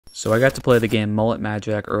So I got to play the game Mullet Mad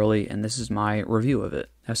Jack early, and this is my review of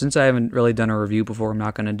it. Now, since I haven't really done a review before, I'm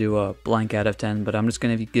not going to do a blank out of 10, but I'm just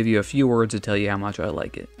going to give you a few words to tell you how much I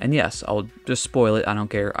like it. And yes, I'll just spoil it, I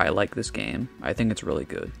don't care, I like this game. I think it's really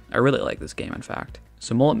good. I really like this game, in fact.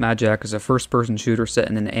 So Mullet Mad Jack is a first-person shooter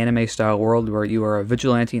set in an anime-style world where you are a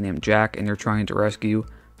vigilante named Jack and you're trying to rescue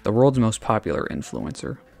the world's most popular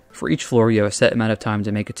influencer. For each floor, you have a set amount of time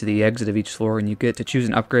to make it to the exit of each floor, and you get to choose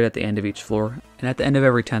an upgrade at the end of each floor, and at the end of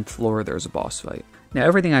every 10th floor, there's a boss fight. Now,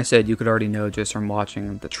 everything I said you could already know just from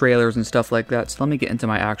watching the trailers and stuff like that, so let me get into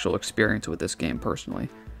my actual experience with this game personally.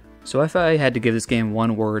 So if I had to give this game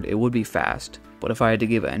one word, it would be fast, but if I had to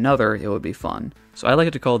give it another, it would be fun. So I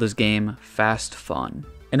like to call this game Fast Fun.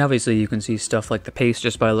 And obviously you can see stuff like the pace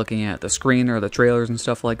just by looking at the screen or the trailers and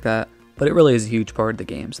stuff like that, but it really is a huge part of the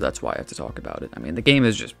game, so that's why I have to talk about it. I mean, the game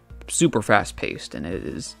is just super fast paced, and it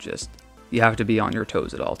is just, you have to be on your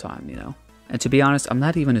toes at all time, you know? And to be honest, I'm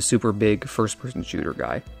not even a super big first-person shooter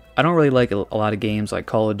guy. I don't really like a lot of games like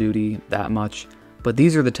Call of Duty that much, but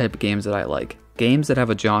these are the type of games that I like. Games that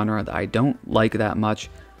have a genre that I don't like that much,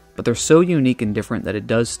 but they're so unique and different that it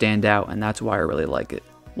does stand out, and that's why I really like it.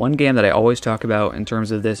 One game that I always talk about in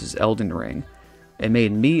terms of this is Elden Ring. It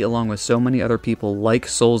made me, along with so many other people, like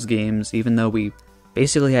Souls games, even though we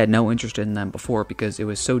basically had no interest in them before because it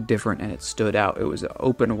was so different and it stood out. It was an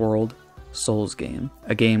open world Souls game.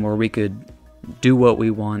 A game where we could do what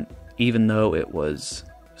we want even though it was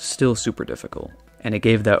still super difficult. And it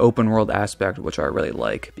gave that open world aspect, which I really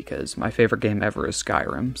like because my favorite game ever is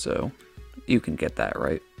Skyrim, so you can get that,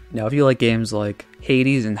 right? Now, if you like games like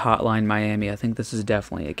Hades and Hotline Miami, I think this is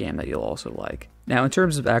definitely a game that you'll also like. Now, in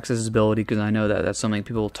terms of accessibility, because I know that that's something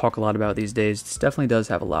people talk a lot about these days, this definitely does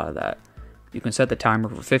have a lot of that. You can set the timer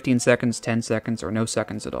for 15 seconds, 10 seconds, or no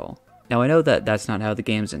seconds at all. Now, I know that that's not how the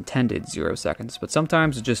game's intended, 0 seconds, but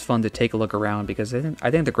sometimes it's just fun to take a look around because I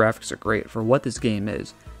think the graphics are great for what this game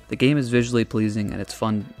is. The game is visually pleasing, and it's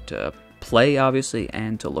fun to play, obviously,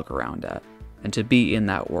 and to look around at, and to be in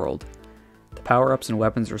that world. The power-ups and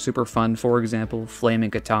weapons are super fun, for example,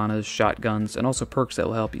 flaming katanas, shotguns, and also perks that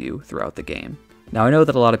will help you throughout the game. Now, I know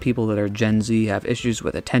that a lot of people that are Gen Z have issues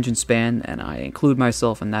with attention span, and I include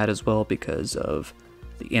myself in that as well because of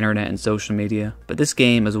the internet and social media, but this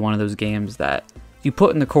game is one of those games that you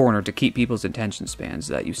put in the corner to keep people's attention spans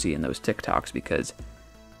that you see in those TikToks because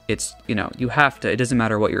it's, you know, you have to, it doesn't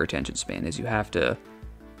matter what your attention span is, you have to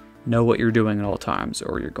know what you're doing at all times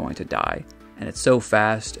or you're going to die. And it's so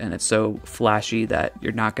fast and it's so flashy that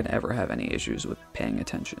you're not going to ever have any issues with paying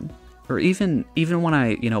attention. Or even when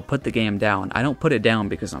I, put the game down, I don't put it down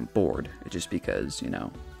because I'm bored. It's just because,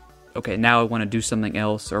 okay, now I want to do something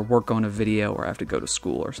else or work on a video or I have to go to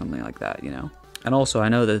school or something like that, And also, I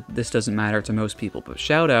know that this doesn't matter to most people, but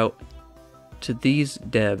shout out to these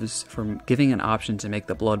devs for giving an option to make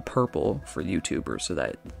the blood purple for YouTubers so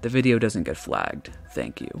that the video doesn't get flagged.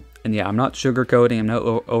 Thank you. And yeah, I'm not sugarcoating, I'm not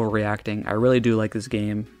overreacting. I really do like this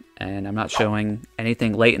game, and I'm not showing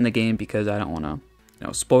anything late in the game because I don't want to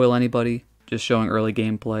spoil anybody, just showing early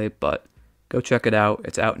gameplay, but go check it out.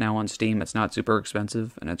 It's out now on Steam, it's not super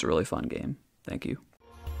expensive, and it's a really fun game. Thank you.